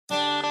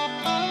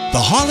The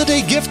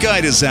holiday gift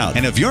guide is out,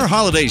 and if your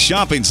holiday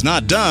shopping's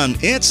not done,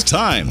 it's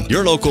time.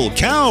 Your local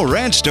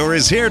CalRanch store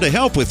is here to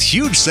help with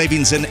huge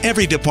savings in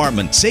every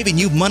department, saving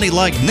you money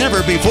like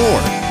never before.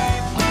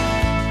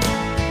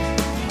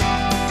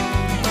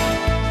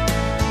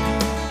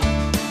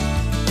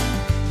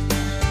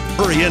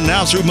 Hurry in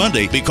now through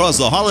Monday, because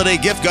the holiday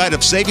gift guide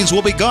of savings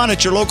will be gone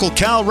at your local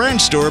CalRanch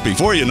store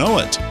before you know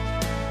it.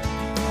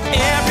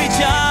 Every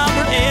job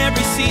or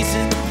every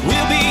season,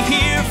 we'll be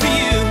here for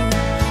you.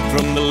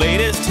 From the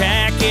latest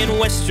tack and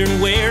western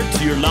wear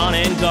to your lawn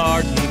and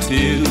garden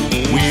too.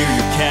 We're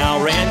your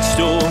CalRanch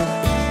store,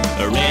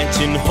 a ranch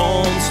and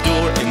home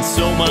store, and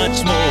so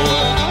much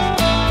more.